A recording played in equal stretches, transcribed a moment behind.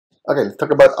Okay, let's talk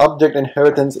about object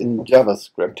inheritance in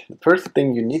JavaScript. The first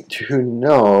thing you need to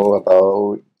know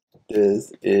about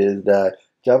this is that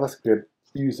JavaScript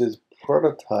uses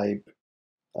prototype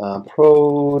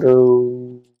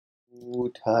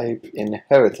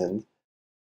inheritance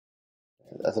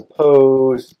as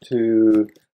opposed to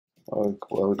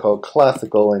what we call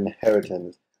classical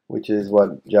inheritance, which is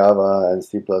what Java and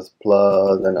C++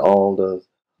 and all those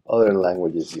other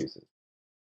languages uses.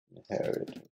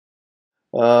 Inheritance.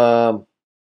 Um,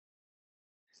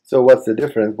 So what's the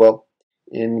difference? Well,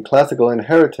 in classical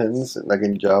inheritance, like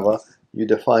in Java, you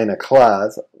define a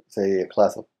class, say a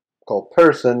class called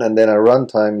person, and then at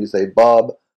runtime you say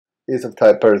Bob is of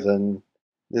type person,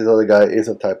 this other guy is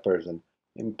of type person.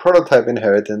 In prototype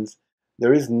inheritance,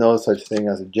 there is no such thing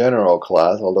as a general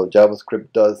class, although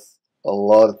JavaScript does a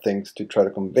lot of things to try to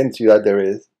convince you that there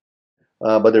is,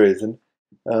 but there isn't.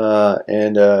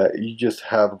 And you just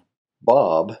have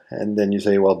Bob, and then you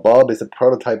say, well, Bob is a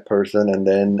prototype person, and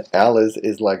then Alice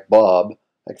is like Bob,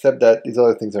 except that these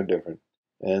other things are different.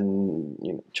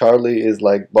 And Charlie is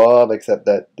like Bob, except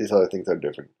that these other things are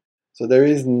different. So there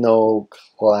is no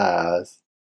class.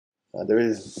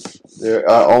 There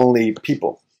are only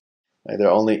people. Right? There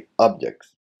are only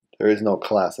objects. There is no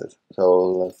classes.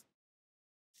 So let's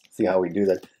see how we do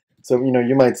that. So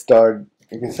you might start.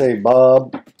 You can say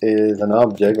Bob is an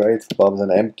object, right? Bob's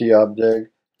an empty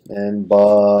object, and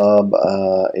Bob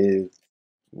is.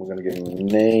 We're gonna give him a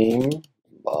name,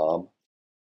 Bob.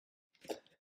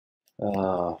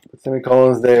 Put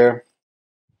semicolons there,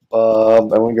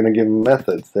 Bob, and we're gonna give him a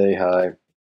method. Say hi.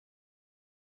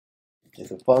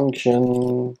 It's a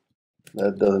function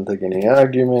that doesn't take any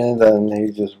arguments, and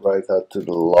he just writes out to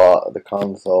the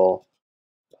console.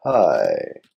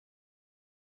 Hi,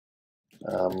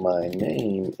 my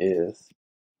name is.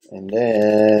 And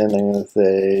then I'm going to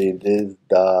say this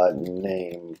dot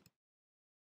name.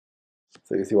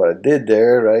 So you see what I did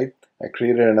there, right? I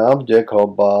created an object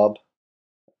called Bob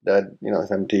that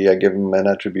is empty. I give him an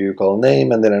attribute called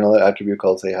name, and then another attribute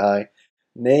called say hi.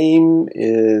 Name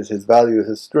is his value is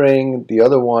a string. The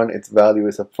other one, its value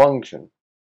is a function.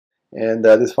 And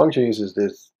this function uses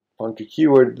this funky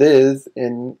keyword this,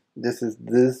 and this is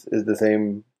the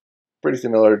same, pretty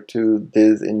similar to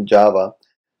this in Java.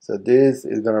 So this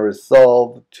is going to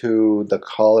resolve to the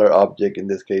caller object, in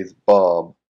this case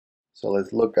Bob. So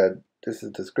let's look at, this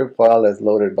is the script file that's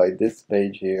loaded by this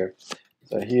page here.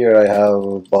 So here I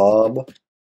have Bob,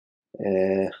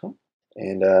 and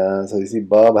so you see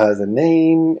Bob has a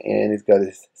name and it's got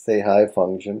his say hi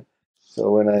function.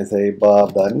 So when I say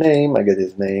Bob.name, I get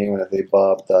his name. When I say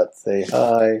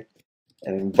Bob.sayHi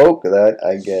and invoke that,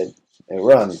 I get it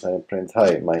runs and it prints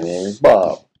hi, my name is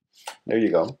Bob. There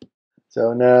you go.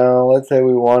 So now let's say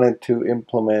we wanted to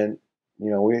implement,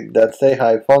 that say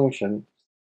hi function.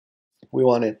 We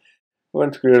want to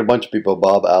create a bunch of people,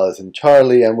 Bob, Alice, and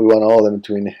Charlie, and we want all of them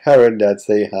to inherit that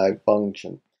say hi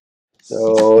function.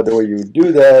 So the way you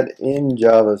do that in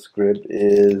JavaScript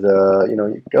is,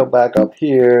 you go back up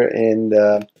here and,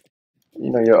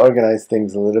 you organize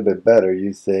things a little bit better.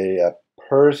 You say a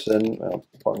person,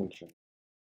 function,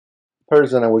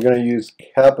 person, and we're going to use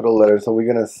capital letters. So we're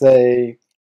going to say,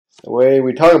 the way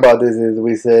we talk about this is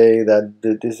we say that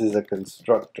this is a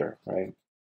constructor, right?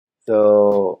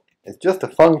 So it's just a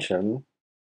function,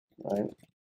 right?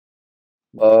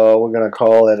 We're going to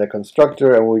call it a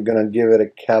constructor, and we're going to give it a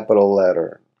capital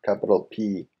letter, capital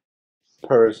P,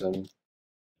 person,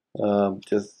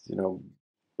 just,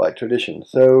 by tradition.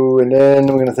 So, and then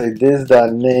we're going to say this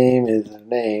dot name is a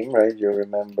name, right? You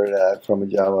remember that from a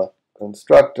Java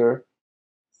constructor.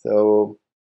 So,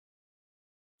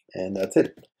 and that's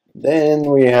it. Then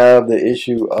we have the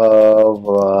issue of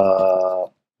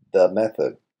the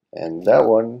method, and that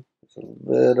one is a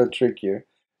little trickier.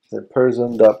 The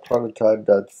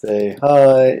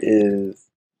person.prototype.sayHi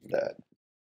is that.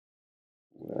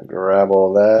 I'm going to grab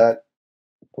all that,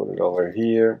 put it over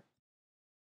here.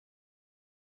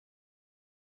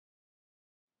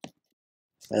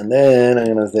 And then I'm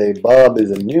going to say Bob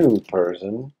is a new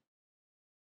person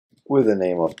with the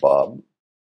name of Bob.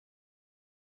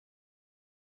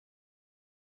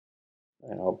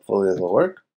 And hopefully this will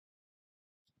work.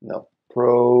 No,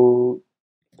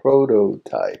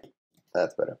 prototype.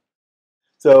 That's better.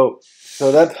 So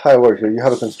that's how it works. You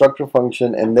have a constructor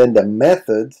function, and then the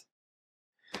methods.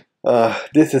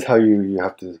 This is how you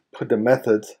have to put the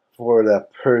methods for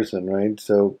that person, right?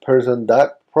 So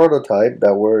person.prototype,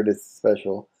 that word is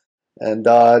special, and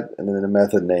dot, and then the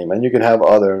method name. And you can have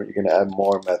you can add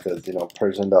more methods,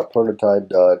 person.prototype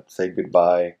dot say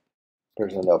goodbye,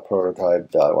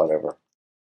 person.prototype dot whatever.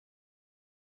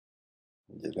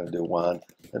 I'm just gonna do one.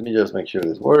 Let me just make sure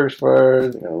this works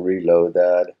first. I'm gonna reload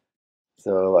that.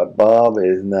 So Bob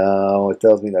is now, it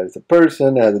tells me that it's a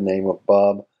person, it has the name of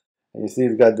Bob. And you see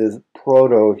it's got this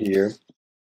proto here,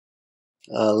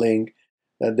 link,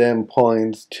 that then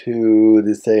points to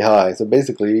the say hi. So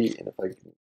basically, if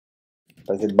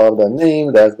I say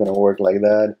Bob.name, that's going to work like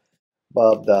that.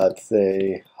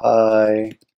 Bob.say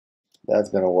hi, that's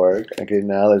going to work. Okay,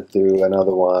 now let's do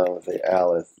another one. Let's say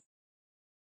Alice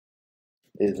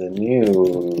is a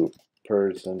new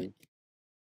person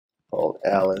called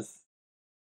Alice.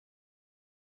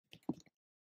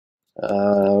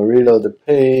 Reload the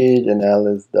page and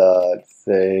Alice dot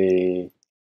say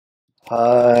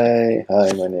hi.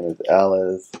 Hi, my name is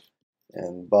Alice,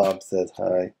 and Bob says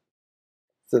hi.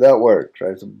 So that works,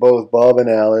 right? So both Bob and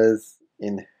Alice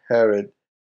inherit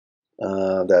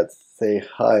that say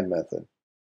hi method,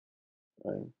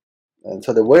 right? And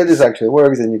so the way this actually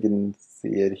works, and you can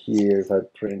see it here if I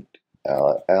print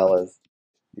Alice,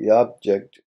 the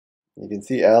object, you can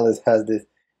see Alice has this,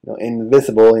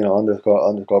 invisible,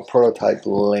 underscore prototype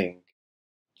link,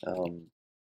 um,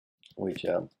 which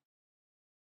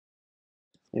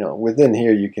within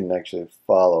here you can actually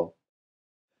follow.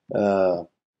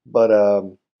 But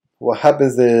what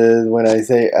happens is when I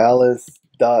say Alice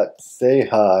dot say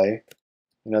hi,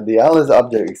 the Alice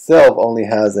object itself only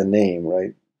has a name,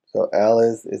 right? So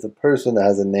Alice is a person that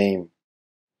has a name.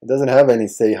 It doesn't have any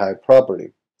say hi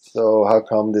property. So how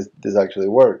come this actually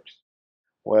works?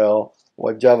 Well,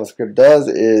 what JavaScript does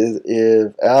is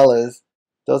if Alice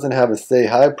doesn't have a say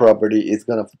hi property,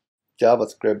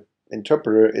 JavaScript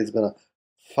interpreter is gonna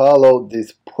follow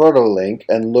this proto link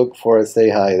and look for a say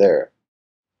hi there.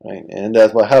 Right? And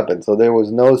that's what happened. So there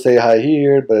was no say hi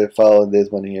here, but it followed this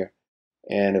one here,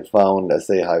 and it found a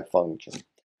say hi function.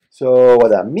 So what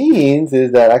that means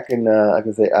is that I can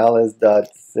say Alice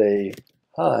dot say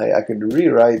hi. I could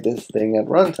rewrite this thing at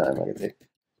runtime. I can say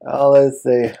Alice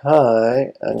say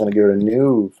hi. I'm going to give it a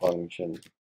new function.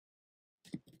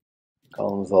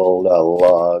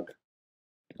 Console.log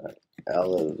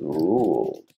Alice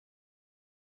rules.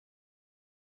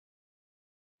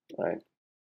 Right.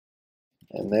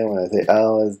 And then when I say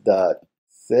Alice dot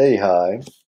say hi,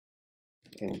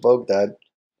 invoke that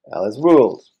Alice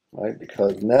rules, right?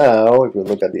 Because now, if you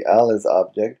look at the Alice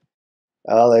object,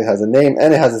 Alice has a name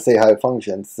and it has a say hi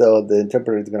function. So the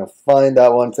interpreter is going to find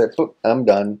that one, say, "Poop, I'm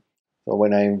done." So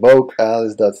when I invoke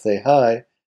Alice.say hi,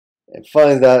 it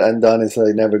finds that and done it, so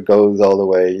it never goes all the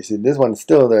way. You see, this one's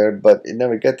still there, but it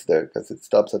never gets there because it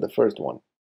stops at the first one,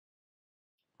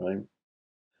 right?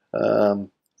 So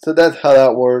that's how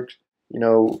that works.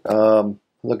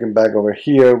 Looking back over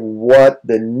here,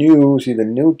 the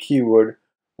new keyword,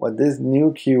 what this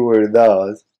new keyword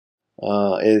does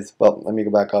is, well, let me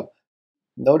go back up.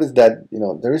 Notice that,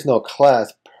 there is no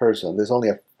class person. There's only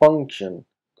a function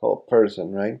called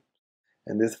person, right?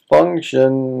 And this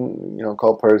function,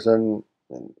 called person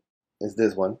is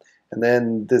this one. And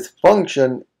then this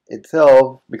function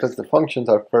itself, because the functions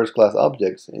are first class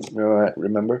objects,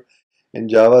 remember, in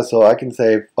Java, so I can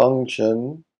say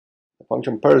function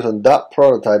person dot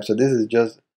prototype. So this is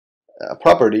just a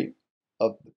property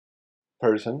of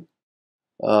person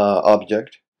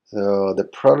object. So the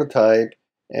prototype,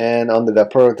 and under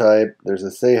that prototype, there's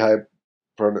a say hi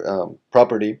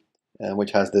property,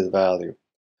 which has this value.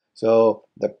 So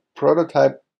the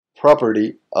prototype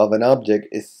property of an object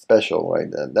is special,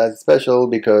 right? That's special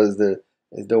because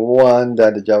is the one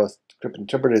that the JavaScript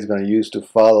interpreter is going to use to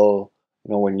follow,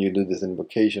 when you do this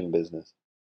invocation business.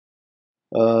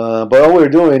 But all we're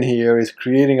doing here is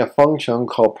creating a function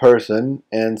called person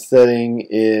and setting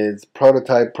its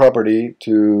prototype property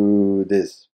to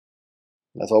this.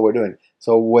 That's all we're doing.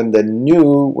 So when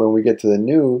we get to the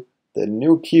new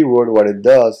keyword, what it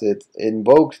does, it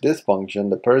invokes this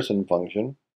function, the person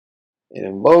function. It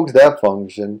invokes that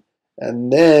function,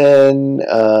 and then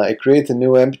it creates a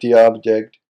new empty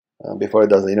object before it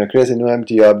does it. It creates a new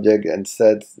empty object and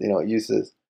sets,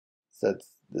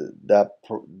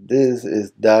 this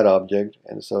is that object,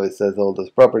 and so it says all those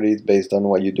properties based on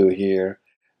what you do here,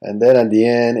 and then at the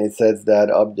end it sets that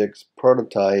object's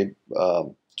prototype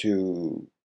to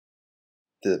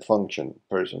the function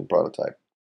person prototype.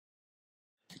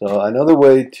 So another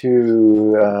way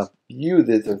to view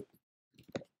this is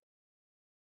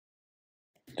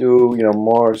do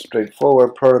more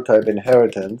straightforward prototype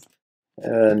inheritance,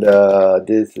 and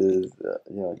this is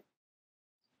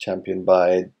championed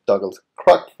by Douglas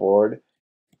Crockford.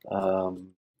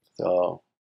 So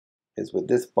it's with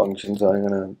this function, so I'm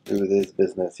going to do this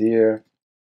business here.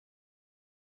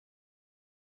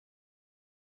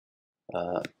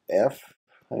 F,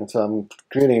 and so I'm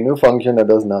creating a new function that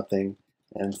does nothing,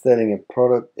 and setting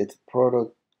its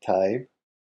prototype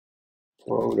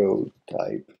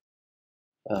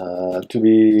to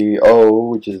be O,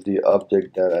 which is the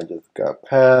object that I just got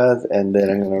passed, and then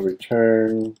I'm going to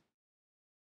return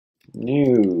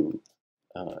new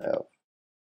F.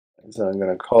 And so I'm going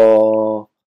to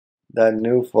call that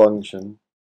new function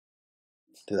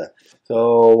to that.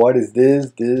 So what is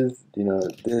this? This is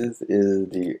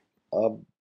the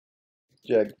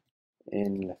object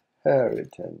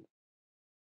inheritance,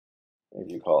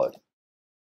 if you call it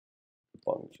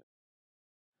function.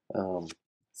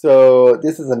 So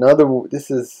this is another. This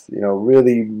is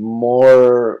really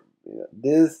more.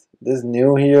 This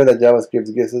new here that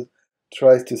JavaScript gives us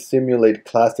tries to simulate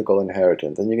classical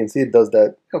inheritance, and you can see it does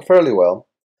that fairly well.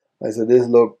 Right, so this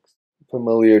looks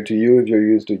familiar to you if you're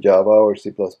used to Java or C++.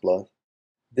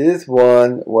 This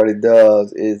one, what it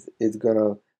does is it's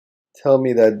gonna tell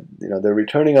me that the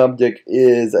returning object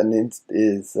is inherits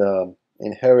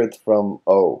from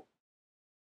O.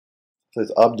 So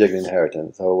it's object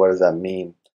inheritance. So what does that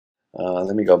mean?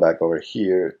 Let me go back over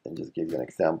here and just give you an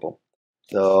example.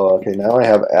 So okay, now I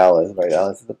have Alice, right?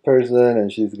 Alice is the person,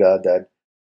 and she's got that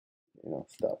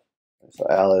stuff. So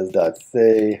Alice dot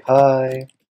say hi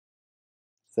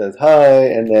says hi,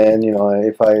 and then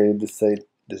if I decide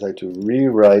to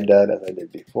rewrite that as I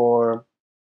did before,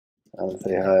 I'll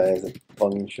say hi as a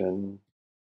function.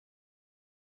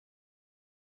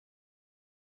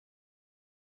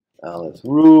 Alice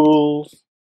rules.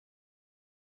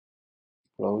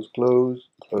 Close, close,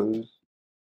 close.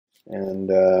 And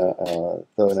so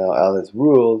now Alice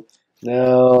rules.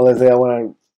 Now let's say I want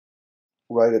to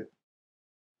write a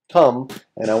Tom,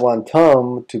 and I want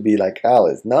Tom to be like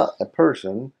Alice, not a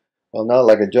person. Well, not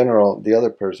like a general, the other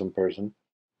person,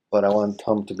 but I want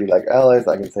Tom to be like Alice.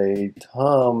 I can say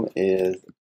Tom is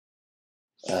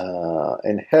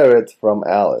inherits from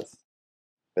Alice.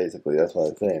 Basically, that's what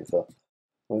I'm saying. So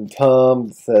when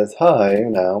Tom says hi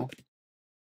now,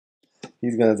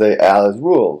 he's going to say Alice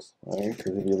rules, right?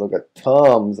 Because if you look at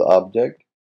Tom's object,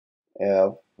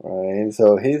 F, right?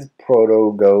 So his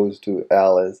proto goes to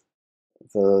Alice.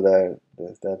 So that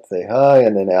say hi,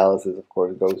 and then Alice's, of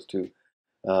course, goes to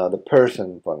the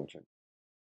person function,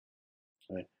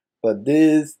 right? But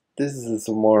this is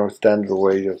a more standard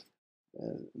way of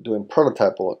doing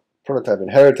prototype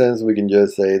inheritance. We can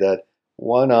just say that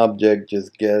one object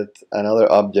just gets another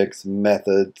object's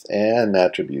methods and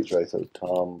attributes, right? So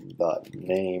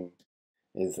Tom.name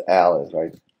is Alice,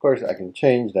 right? Of course, I can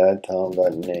change that.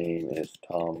 Tom.name is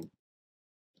Tom.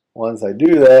 Once I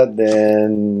do that,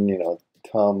 then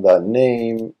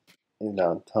Tom.name is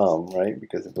now Tom, right?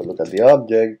 Because if we look at the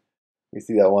object, we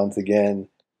see that once again,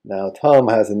 now Tom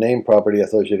has a name property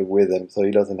associated with him, so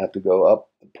he doesn't have to go up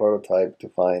the prototype to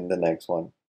find the next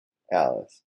one,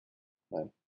 Alice. Right?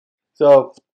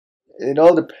 So it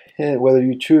all depends whether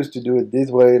you choose to do it this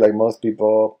way, like most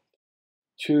people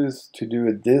choose to do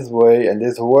it this way, and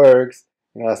this works.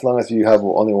 As long as you have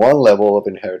only one level of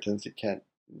inheritance, you can't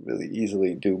really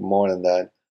easily do more than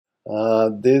that.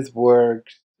 This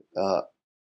works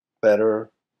better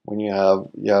when you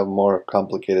have more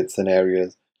complicated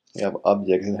scenarios. You have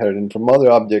objects inheriting from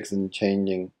other objects and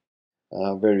changing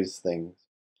various things.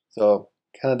 So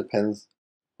kind of depends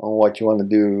on what you want to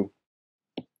do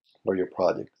for your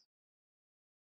project.